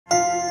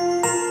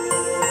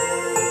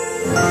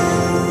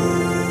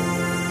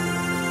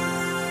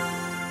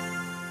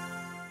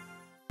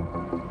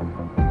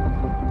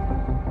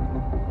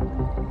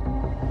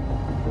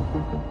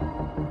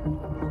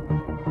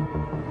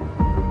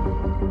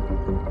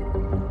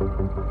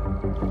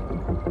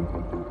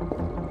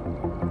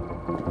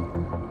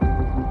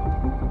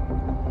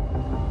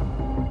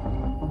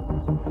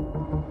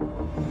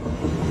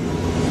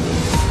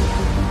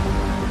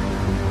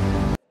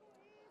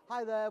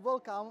there,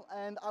 welcome,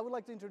 and I would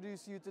like to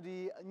introduce you to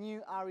the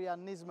new Ariya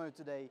Nismo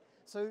today.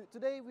 So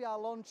today we are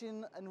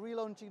launching and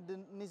relaunching the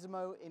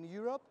Nismo in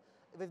Europe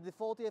with the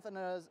 40th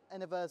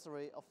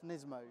anniversary of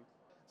Nismo.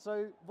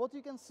 So what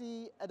you can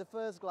see at the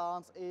first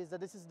glance is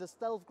that this is the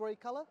stealth grey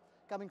color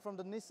coming from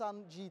the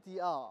Nissan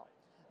GT-R.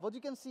 What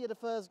you can see at the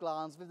first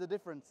glance with the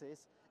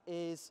differences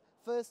is,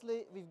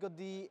 firstly, we've got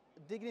the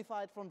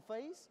dignified front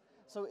face,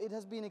 so it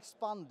has been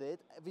expanded.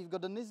 We've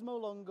got the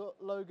Nismo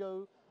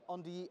logo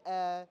on the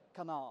air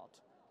canard.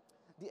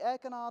 The air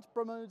canard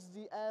promotes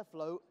the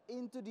airflow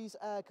into these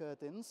air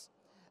curtains,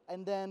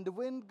 and then the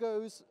wind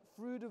goes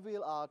through the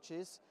wheel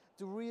arches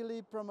to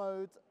really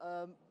promote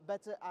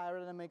better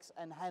aerodynamics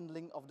and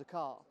handling of the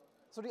car.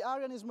 So the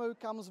Ariya Nismo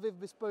comes with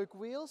bespoke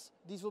wheels.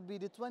 These will be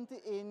the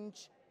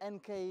 20-inch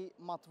NK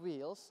matte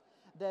wheels.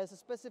 There's a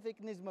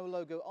specific Nismo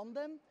logo on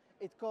them.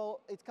 It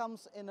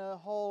comes in a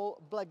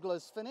whole black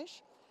gloss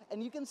finish,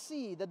 and you can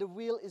see that the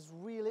wheel is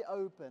really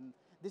open.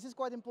 This is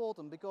quite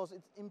important because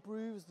it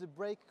improves the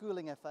brake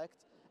cooling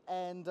effect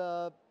and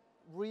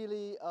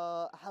really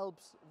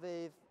helps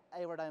with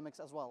aerodynamics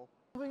as well.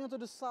 Moving on to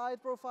the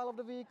side profile of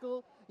the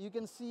vehicle, you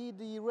can see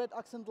the red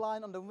accent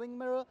line on the wing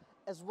mirror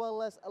as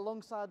well as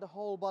alongside the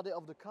whole body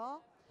of the car.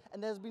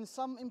 And there's been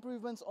some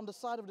improvements on the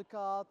side of the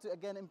car to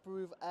again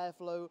improve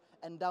airflow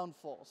and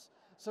downforce.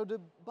 So the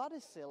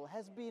body sill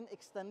has been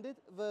extended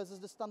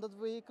versus the standard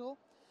vehicle,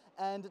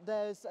 and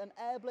there's an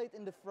air blade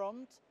in the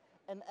front,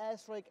 an air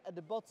strike at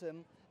the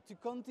bottom to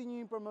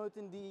continue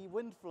promoting the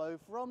wind flow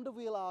from the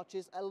wheel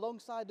arches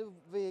alongside the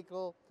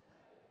vehicle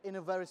in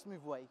a very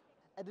smooth way.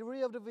 At the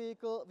rear of the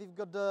vehicle, we've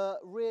got the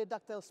rear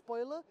ductile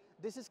spoiler.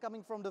 This is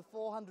coming from the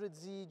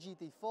 400Z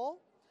GT4.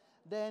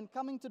 Then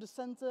coming to the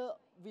center,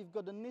 we've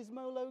got the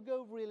Nismo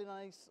logo, really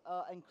nice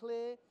and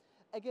clear.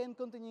 Again,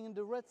 continuing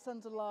the red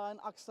center line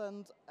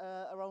accent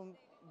around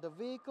the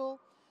vehicle.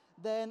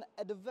 Then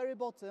at the very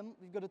bottom,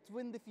 we've got a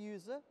twin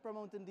diffuser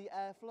promoting the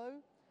airflow.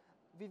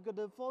 We've got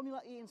the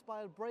Formula E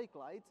inspired brake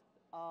light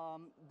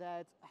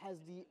that has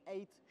the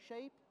 8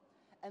 shape,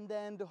 and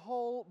then the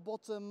whole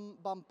bottom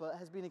bumper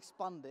has been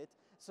expanded.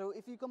 So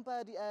if you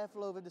compare the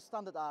airflow with the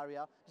standard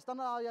Ariya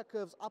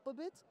curves up a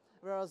bit,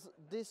 whereas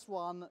this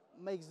one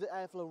makes the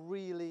airflow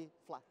really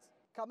flat.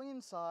 Coming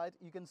inside,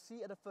 you can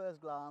see at a first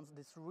glance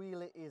this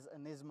really is a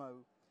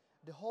Nismo.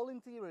 The whole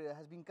interior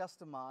has been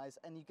customized,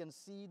 and you can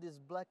see this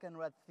black and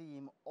red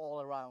theme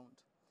all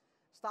around.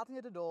 Starting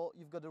at the door,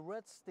 you've got the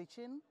red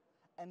stitching,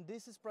 and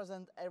this is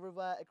present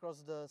everywhere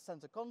across the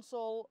center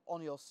console,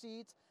 on your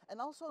seat,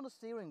 and also on the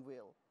steering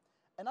wheel.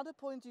 Another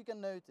point you can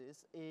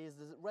notice is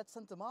the red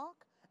center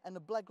mark and the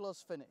black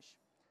gloss finish.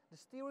 The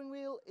steering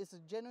wheel is a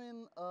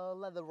genuine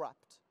leather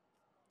wrapped.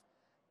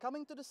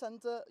 Coming to the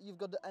center, you've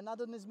got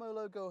another Nismo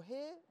logo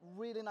here,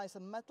 really nice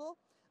and metal.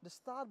 The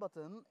start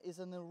button is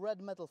in a red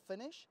metal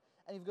finish,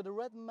 and you've got a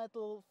red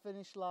metal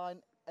finish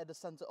line at the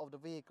center of the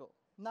vehicle.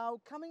 Now,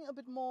 coming a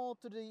bit more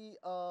to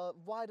the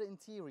wider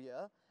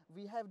interior,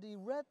 we have the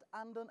red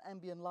Andon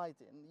ambient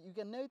lighting. You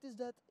can notice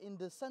that in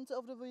the center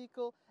of the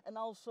vehicle and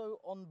also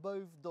on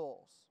both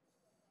doors.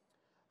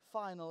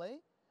 Finally,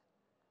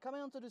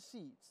 coming onto the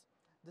seats.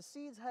 The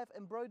seats have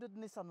embroidered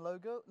Nismo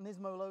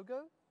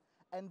logo,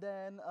 and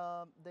then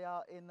they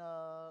are in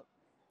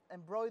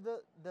embroidered.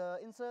 The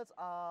inserts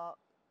are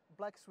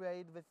black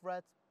suede with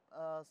red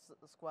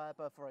square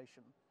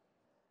perforation.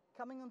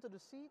 Coming onto the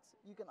seats,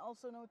 you can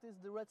also notice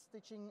the red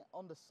stitching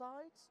on the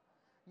sides.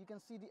 You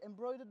can see the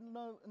embroidered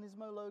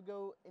Nismo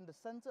logo in the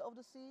center of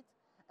the seat,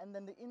 and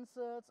then the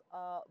inserts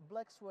are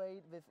black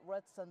suede with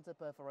red center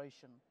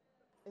perforation.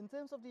 In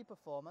terms of the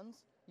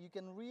performance, you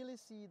can really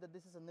see that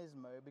this is a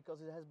Nismo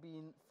because it has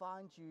been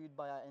fine-tuned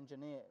by our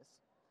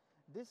engineers.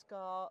 This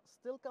car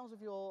still comes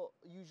with your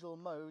usual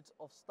modes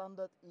of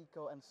standard,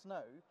 eco and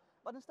snow,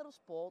 but instead of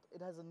sport,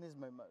 it has a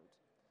Nismo mode.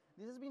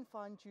 This has been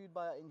fine-tuned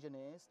by our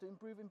engineers to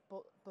improve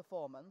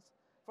performance.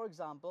 For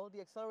example,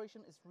 the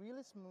acceleration is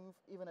really smooth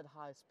even at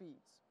high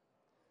speeds.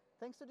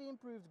 Thanks to the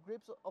improved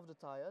grips of the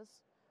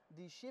tires,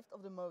 the shift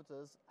of the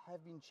motors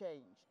have been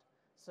changed.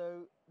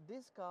 So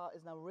this car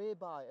is now rear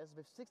biased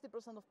with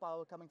 60% of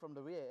power coming from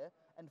the rear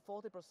and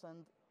 40%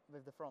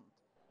 with the front.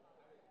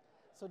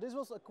 So this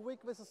was a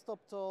quick whistle-stop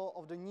tour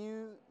of the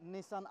new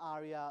Nissan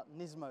Ariya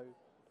Nismo.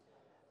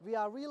 We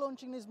are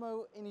relaunching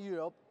Nismo in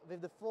Europe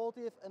with the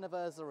 40th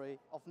anniversary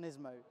of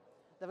Nismo.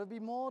 There will be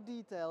more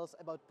details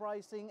about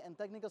pricing and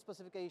technical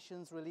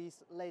specifications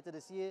released later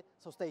this year,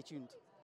 so stay tuned.